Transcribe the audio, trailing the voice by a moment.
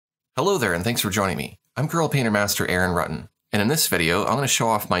Hello there, and thanks for joining me. I'm Corel Painter Master Aaron Rutten, and in this video, I'm going to show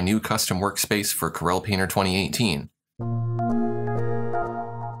off my new custom workspace for Corel Painter 2018.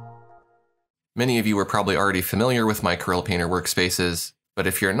 Many of you are probably already familiar with my Corel Painter workspaces, but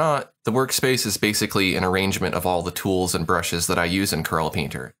if you're not, the workspace is basically an arrangement of all the tools and brushes that I use in Corel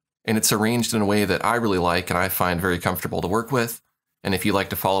Painter. And it's arranged in a way that I really like and I find very comfortable to work with. And if you like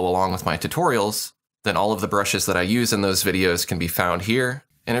to follow along with my tutorials, then all of the brushes that I use in those videos can be found here,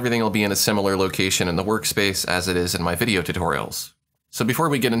 and everything will be in a similar location in the workspace as it is in my video tutorials. So before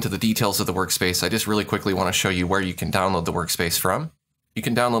we get into the details of the workspace, I just really quickly want to show you where you can download the workspace from. You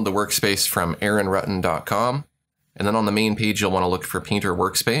can download the workspace from aaronrutten.com, and then on the main page you'll want to look for Painter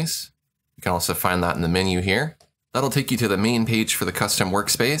Workspace. You can also find that in the menu here. That'll take you to the main page for the custom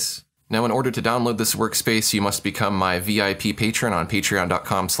workspace. Now in order to download this workspace, you must become my VIP patron on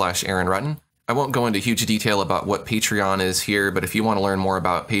patreon.com/aaronrutten. I won't go into huge detail about what Patreon is here, but if you want to learn more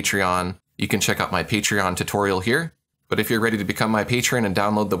about Patreon, you can check out my Patreon tutorial here. But if you're ready to become my patron and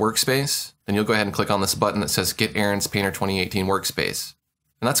download the workspace, then you'll go ahead and click on this button that says Get Aaron's Painter 2018 Workspace.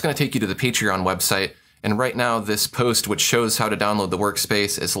 And that's going to take you to the Patreon website, and right now this post which shows how to download the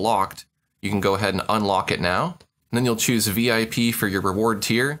workspace is locked. You can go ahead and unlock it now, and then you'll choose VIP for your reward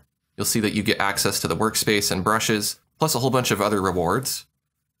tier. You'll see that you get access to the workspace and brushes, plus a whole bunch of other rewards.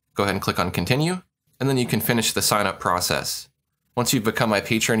 Go ahead and click on Continue, and then you can finish the sign-up process. Once you've become my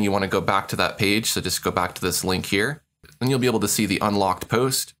patron, you want to go back to that page, so just go back to this link here. Then you'll be able to see the unlocked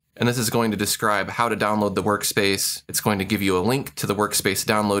post, and this is going to describe how to download the workspace. It's going to give you a link to the workspace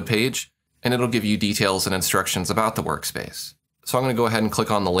download page, and it'll give you details and instructions about the workspace. So I'm going to go ahead and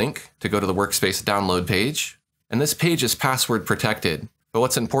click on the link to go to the workspace download page, and this page is password protected. But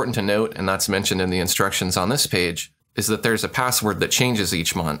what's important to note, and that's mentioned in the instructions on this page, is that there's a password that changes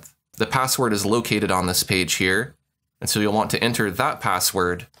each month. The password is located on this page here, and so you'll want to enter that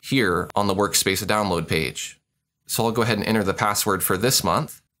password here on the workspace download page. So I'll go ahead and enter the password for this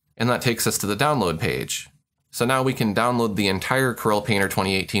month, and that takes us to the download page. So now we can download the entire Corel Painter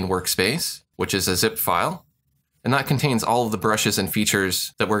 2018 workspace, which is a zip file, and that contains all of the brushes and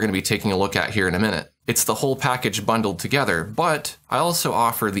features that we're going to be taking a look at here in a minute. It's the whole package bundled together, but I also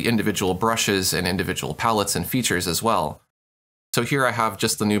offer the individual brushes and individual palettes and features as well. So here I have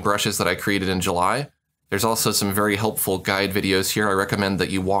just the new brushes that I created in July. There's also some very helpful guide videos here. I recommend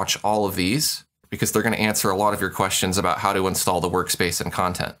that you watch all of these because they're going to answer a lot of your questions about how to install the workspace and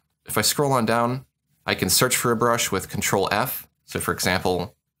content. If I scroll on down, I can search for a brush with Control F. So for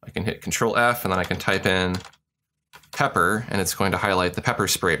example, I can hit Control F and then I can type in pepper, and it's going to highlight the pepper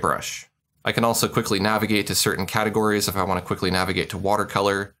spray brush. I can also quickly navigate to certain categories. If I want to quickly navigate to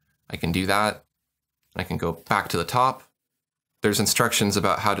watercolor, I can do that. I can go back to the top. There's instructions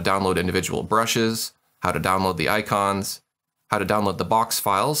about how to download individual brushes, how to download the icons, how to download the box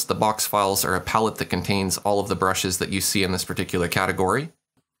files. The box files are a palette that contains all of the brushes that you see in this particular category.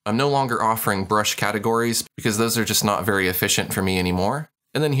 I'm no longer offering brush categories because those are just not very efficient for me anymore.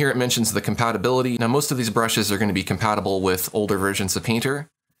 And then here it mentions the compatibility. Now most of these brushes are going to be compatible with older versions of Painter,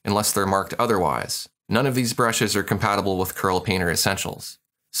 unless they're marked otherwise. None of these brushes are compatible with Corel Painter Essentials.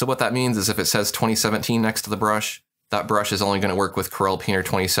 So what that means is if it says 2017 next to the brush, that brush is only going to work with Corel Painter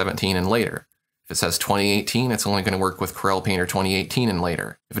 2017 and later. If it says 2018, it's only going to work with Corel Painter 2018 and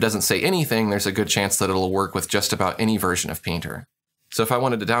later. If it doesn't say anything, there's a good chance that it'll work with just about any version of Painter. So if I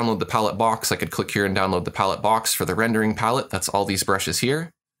wanted to download the palette box, I could click here and download the palette box for the rendering palette. That's all these brushes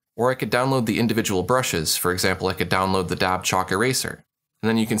here. Or I could download the individual brushes. For example, I could download the Dab Chalk Eraser. And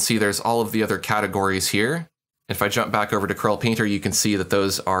then you can see there's all of the other categories here. If I jump back over to Corel Painter, you can see that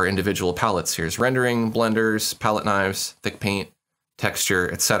those are individual palettes. Here's rendering, blenders, palette knives, thick paint,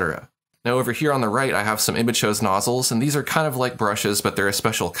 texture, etc. Now over here on the right, I have some image hose nozzles, and these are kind of like brushes, but they're a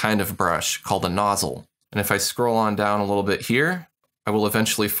special kind of brush called a nozzle. And if I scroll on down a little bit here, I will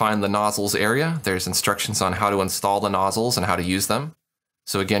eventually find the nozzles area. There's instructions on how to install the nozzles and how to use them.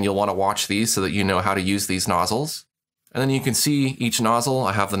 So again, you'll want to watch these so that you know how to use these nozzles. And then you can see each nozzle.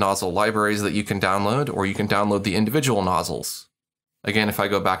 I have the nozzle libraries that you can download, or you can download the individual nozzles. Again, if I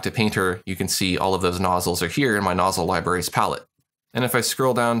go back to Painter, you can see all of those nozzles are here in my nozzle libraries palette. And if I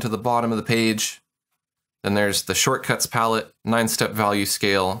scroll down to the bottom of the page, then there's the shortcuts palette, 9-step value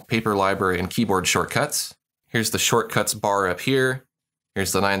scale, paper library, and keyboard shortcuts. Here's the shortcuts bar up here.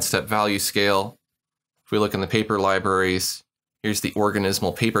 Here's the 9-step value scale. If we look in the paper libraries, here's the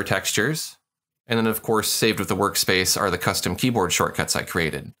organismal paper textures. And then of course, saved with the workspace are the custom keyboard shortcuts I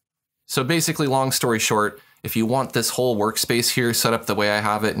created. So basically, long story short, if you want this whole workspace here set up the way I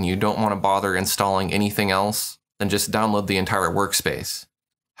have it and you don't want to bother installing anything else, then just download the entire workspace.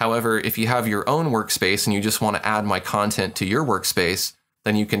 However, if you have your own workspace and you just want to add my content to your workspace,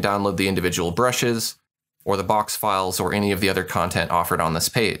 then you can download the individual brushes, or the box files, or any of the other content offered on this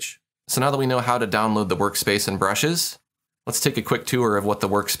page. So now that we know how to download the workspace and brushes, let's take a quick tour of what the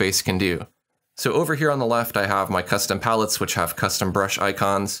workspace can do. So over here on the left, I have my custom palettes, which have custom brush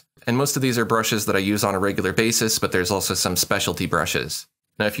icons. And most of these are brushes that I use on a regular basis, but there's also some specialty brushes.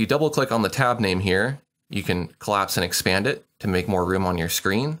 Now, if you double click on the tab name here, you can collapse and expand it to make more room on your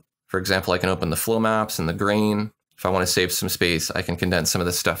screen. For example, I can open the flow maps and the grain. If I want to save some space, I can condense some of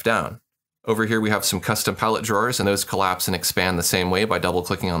this stuff down. Over here, we have some custom palette drawers, and those collapse and expand the same way by double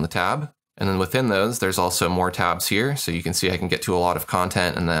clicking on the tab. And then within those, there's also more tabs here. So you can see I can get to a lot of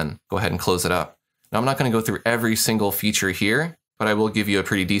content and then go ahead and close it up. Now, I'm not going to go through every single feature here, but I will give you a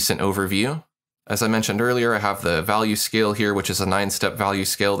pretty decent overview. As I mentioned earlier, I have the value scale here, which is a 9-step value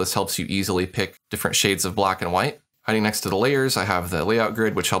scale. This helps you easily pick different shades of black and white. Hiding next to the layers, I have the layout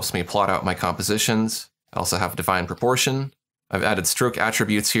grid, which helps me plot out my compositions. I also have define proportion. I've added stroke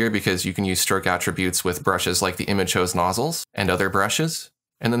attributes here because you can use stroke attributes with brushes like the image hose nozzles and other brushes.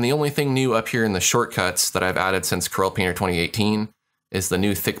 And then the only thing new up here in the shortcuts that I've added since Corel Painter 2018 is the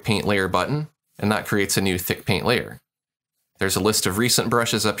new thick paint layer button, and that creates a new thick paint layer. There's a list of recent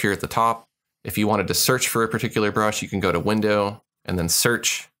brushes up here at the top. If you wanted to search for a particular brush, you can go to Window and then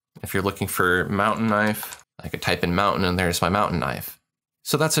Search. If you're looking for mountain knife, I could type in mountain and there's my mountain knife.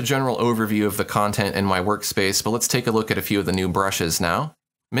 So that's a general overview of the content in my workspace, but let's take a look at a few of the new brushes now.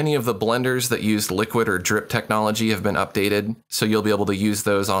 Many of the blenders that used liquid or drip technology have been updated, so you'll be able to use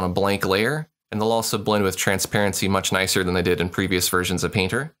those on a blank layer, and they'll also blend with transparency much nicer than they did in previous versions of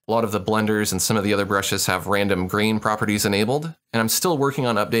Painter. A lot of the blenders and some of the other brushes have random grain properties enabled, and I'm still working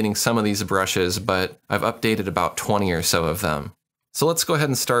on updating some of these brushes, but I've updated about 20 or so of them. So let's go ahead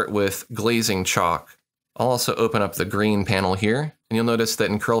and start with Glazing Chalk. I'll also open up the grain panel here, and you'll notice that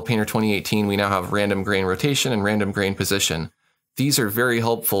in Corel Painter 2018 we now have random grain rotation and random grain position. These are very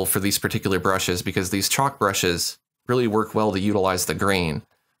helpful for these particular brushes because these chalk brushes really work well to utilize the grain.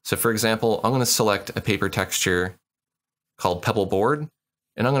 So for example, I'm going to select a paper texture called Pebble Board,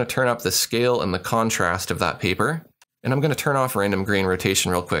 and I'm going to turn up the scale and the contrast of that paper, and I'm going to turn off random grain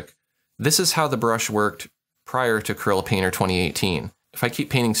rotation real quick. This is how the brush worked prior to Corel Painter 2018. If I keep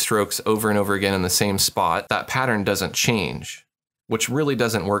painting strokes over and over again in the same spot, that pattern doesn't change, which really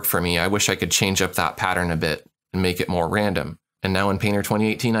doesn't work for me. I wish I could change up that pattern a bit and make it more random. And now in Painter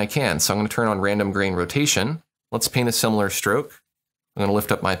 2018 I can, so I'm going to turn on random grain rotation. Let's paint a similar stroke. I'm going to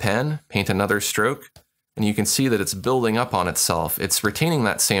lift up my pen, paint another stroke, and you can see that it's building up on itself. It's retaining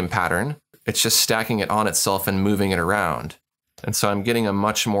that same pattern, it's just stacking it on itself and moving it around. And so I'm getting a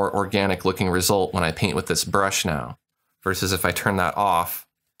much more organic looking result when I paint with this brush now, versus if I turn that off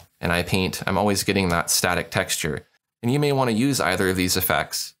and I paint, I'm always getting that static texture. And you may want to use either of these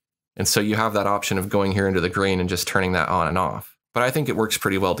effects. And so you have that option of going here into the grain and just turning that on and off. But I think it works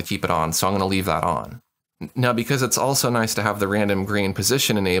pretty well to keep it on, so I'm going to leave that on. Now, because it's also nice to have the random grain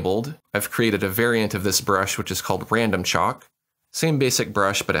position enabled, I've created a variant of this brush which is called Random Chalk. Same basic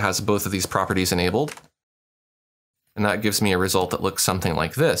brush, but it has both of these properties enabled. And that gives me a result that looks something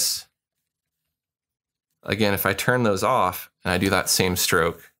like this. Again, if I turn those off and I do that same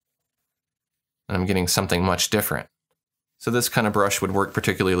stroke, I'm getting something much different. So this kind of brush would work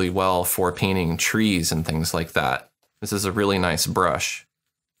particularly well for painting trees and things like that. This is a really nice brush.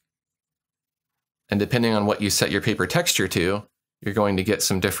 And depending on what you set your paper texture to, you're going to get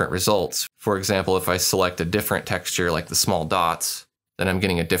some different results. For example, if I select a different texture like the small dots, then I'm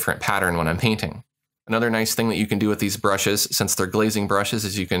getting a different pattern when I'm painting. Another nice thing that you can do with these brushes, since they're glazing brushes,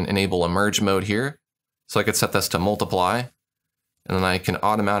 is you can enable a merge mode here. So I could set this to multiply, and then I can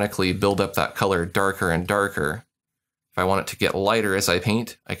automatically build up that color darker and darker. If I want it to get lighter as I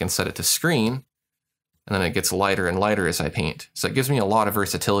paint, I can set it to screen, and then it gets lighter and lighter as I paint. So it gives me a lot of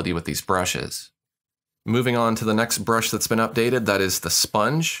versatility with these brushes. Moving on to the next brush that's been updated, that is the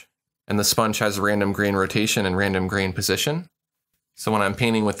sponge. And the sponge has random grain rotation and random grain position. So when I'm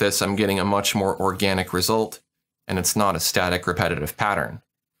painting with this, I'm getting a much more organic result, and it's not a static repetitive pattern.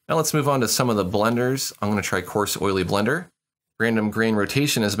 Now let's move on to some of the blenders. I'm going to try Coarse Oily Blender. Random grain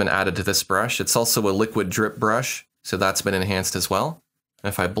rotation has been added to this brush. It's also a liquid drip brush, so that's been enhanced as well. And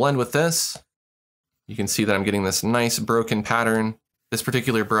if I blend with this, you can see that I'm getting this nice broken pattern. This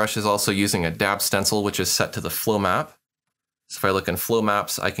particular brush is also using a dab stencil, which is set to the flow map. So if I look in flow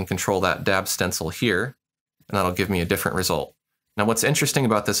maps, I can control that dab stencil here, and that'll give me a different result. Now what's interesting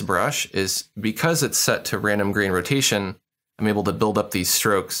about this brush is because it's set to random grain rotation, I'm able to build up these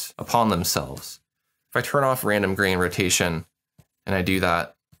strokes upon themselves. If I turn off random grain rotation and I do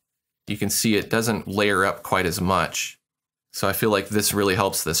that, you can see it doesn't layer up quite as much. So I feel like this really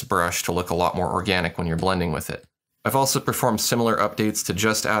helps this brush to look a lot more organic when you're blending with it. I've also performed similar updates to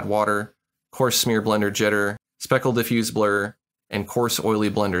Just Add Water, Coarse Smear Blender Jitter, Speckle Diffuse Blur, and Coarse Oily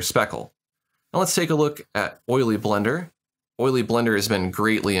Blender Speckle. Now let's take a look at Oily Blender. Oily Blender has been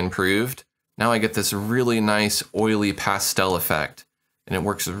greatly improved. Now I get this really nice oily pastel effect, and it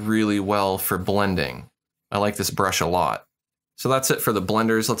works really well for blending. I like this brush a lot. So that's it for the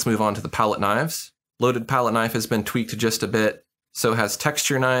blenders. Let's move on to the palette knives. Loaded palette knife has been tweaked just a bit. So has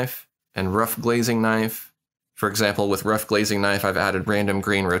texture knife and rough glazing knife. For example, with rough glazing knife, I've added random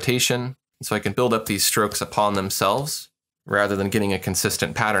grain rotation, so I can build up these strokes upon themselves, rather than getting a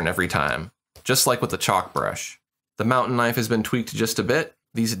consistent pattern every time, just like with the chalk brush. The mountain knife has been tweaked just a bit.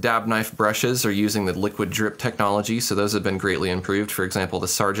 These dab knife brushes are using the liquid drip technology, so those have been greatly improved. For example, the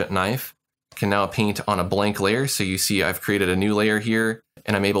Sargent knife can now paint on a blank layer, so you see I've created a new layer here,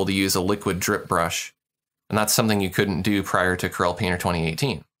 and I'm able to use a liquid drip brush. And that's something you couldn't do prior to Corel Painter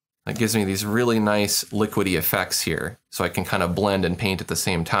 2018. That gives me these really nice liquidy effects here, so I can kind of blend and paint at the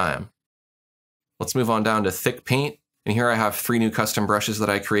same time. Let's move on down to thick paint, and here I have 3 new custom brushes that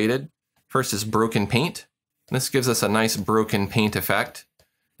I created. First is broken paint. This gives us a nice broken paint effect.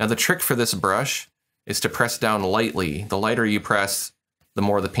 Now the trick for this brush is to press down lightly. The lighter you press, the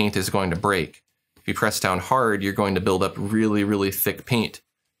more the paint is going to break. If you press down hard, you're going to build up really, really thick paint.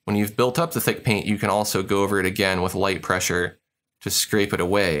 When you've built up the thick paint, you can also go over it again with light pressure to scrape it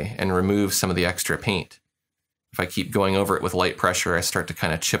away and remove some of the extra paint. If I keep going over it with light pressure, I start to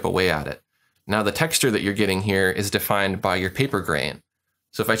kind of chip away at it. Now the texture that you're getting here is defined by your paper grain.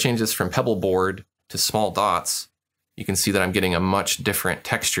 So if I change this from pebble board to small dots, you can see that I'm getting a much different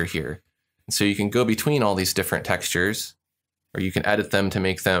texture here. And so you can go between all these different textures, or you can edit them to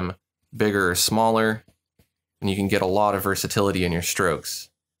make them bigger or smaller, and you can get a lot of versatility in your strokes.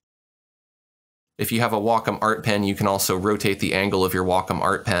 If you have a Wacom art pen, you can also rotate the angle of your Wacom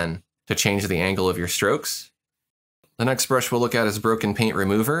art pen to change the angle of your strokes. The next brush we'll look at is Broken Paint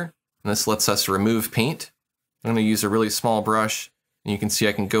Remover, and this lets us remove paint. I'm going to use a really small brush, and you can see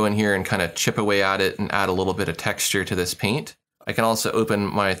I can go in here and kind of chip away at it and add a little bit of texture to this paint. I can also open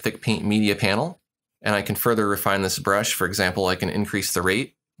my thick paint media panel, and I can further refine this brush. For example, I can increase the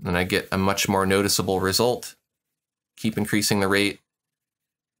rate, and I get a much more noticeable result. Keep increasing the rate,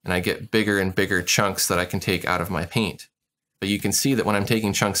 and I get bigger and bigger chunks that I can take out of my paint. But you can see that when I'm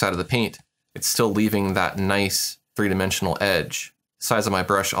taking chunks out of the paint, it's still leaving that nice three-dimensional edge. The size of my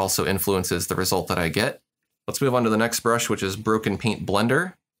brush also influences the result that I get. Let's move on to the next brush, which is Broken Paint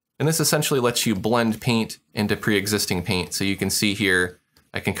Blender. And this essentially lets you blend paint into pre-existing paint. So you can see here,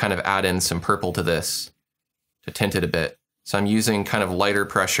 I can kind of add in some purple to this to tint it a bit. So I'm using kind of lighter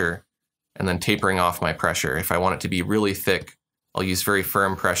pressure and then tapering off my pressure. If I want it to be really thick, I'll use very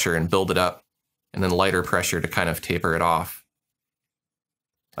firm pressure and build it up, and then lighter pressure to kind of taper it off.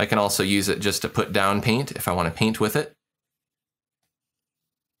 I can also use it just to put down paint if I want to paint with it.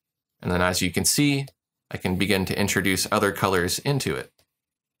 And then as you can see, I can begin to introduce other colors into it.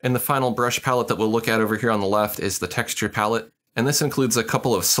 And the final brush palette that we'll look at over here on the left is the texture palette. And this includes a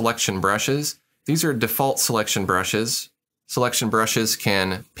couple of selection brushes. These are default selection brushes. Selection brushes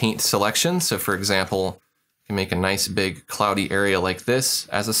can paint selections. So for example, I can make a nice big cloudy area like this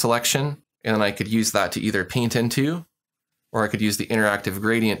as a selection. And then I could use that to either paint into, or I could use the interactive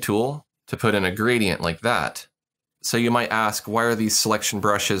gradient tool to put in a gradient like that. So you might ask, why are these selection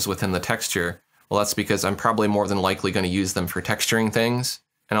brushes within the texture? Well, that's because I'm probably more than likely going to use them for texturing things.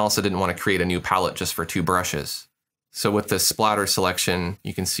 And I also didn't want to create a new palette just for 2 brushes. So with this splatter selection,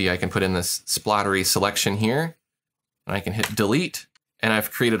 you can see I can put in this splattery selection here, and I can hit delete, and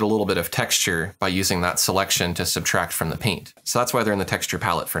I've created a little bit of texture by using that selection to subtract from the paint. So that's why they're in the texture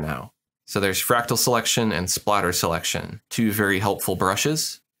palette for now. So there's fractal selection and splatter selection, 2 very helpful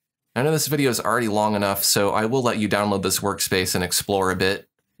brushes. I know this video is already long enough, so I will let you download this workspace and explore a bit.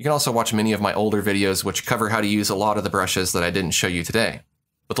 You can also watch many of my older videos which cover how to use a lot of the brushes that I didn't show you today.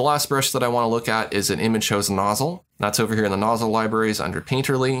 But the last brush that I want to look at is an image hose nozzle. That's over here in the nozzle libraries under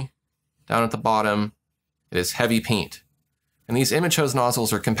Painterly. Down at the bottom, it is heavy paint. And these image hose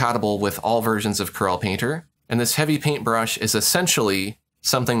nozzles are compatible with all versions of Corel Painter. And this heavy paint brush is essentially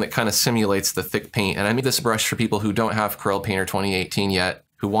something that kind of simulates the thick paint. And I made this brush for people who don't have Corel Painter 2018 yet,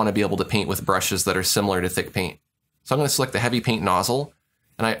 who want to be able to paint with brushes that are similar to thick paint. So I'm going to select the heavy paint nozzle.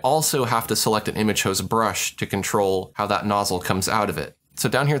 And I also have to select an image hose brush to control how that nozzle comes out of it. So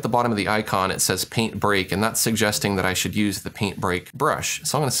down here at the bottom of the icon, it says Paint Break, and that's suggesting that I should use the Paint Break brush.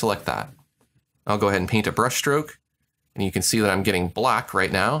 So I'm going to select that. I'll go ahead and paint a brush stroke, and you can see that I'm getting black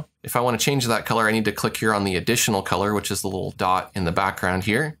right now. If I want to change that color, I need to click here on the additional color, which is the little dot in the background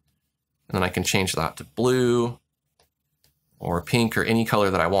here. And then I can change that to blue or pink or any color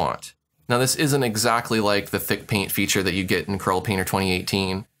that I want. Now this isn't exactly like the thick paint feature that you get in Corel Painter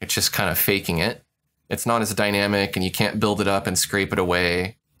 2018. It's just kind of faking it. It's not as dynamic and you can't build it up and scrape it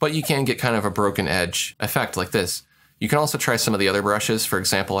away, but you can get kind of a broken edge effect like this. You can also try some of the other brushes. For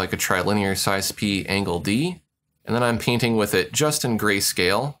example, I could try Linear Size P Angle D, and then I'm painting with it just in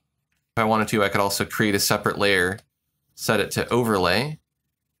grayscale. If I wanted to, I could also create a separate layer, set it to overlay,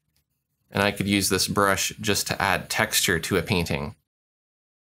 and I could use this brush just to add texture to a painting.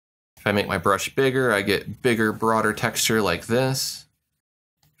 If I make my brush bigger, I get bigger, broader texture like this.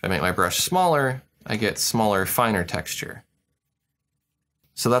 If I make my brush smaller, I get smaller, finer texture.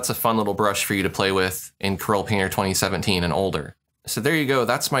 So that's a fun little brush for you to play with in Corel Painter 2017 and older. So there you go,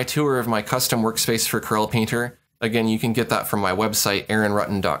 that's my tour of my custom workspace for Corel Painter. Again, you can get that from my website,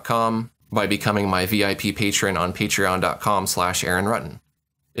 aaronrutten.com, by becoming my VIP patron on patreon.com/aaronrutten.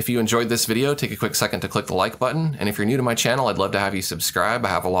 If you enjoyed this video, take a quick second to click the like button, and if you're new to my channel, I'd love to have you subscribe. I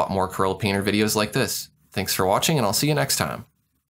have a lot more Corel Painter videos like this. Thanks for watching, and I'll see you next time.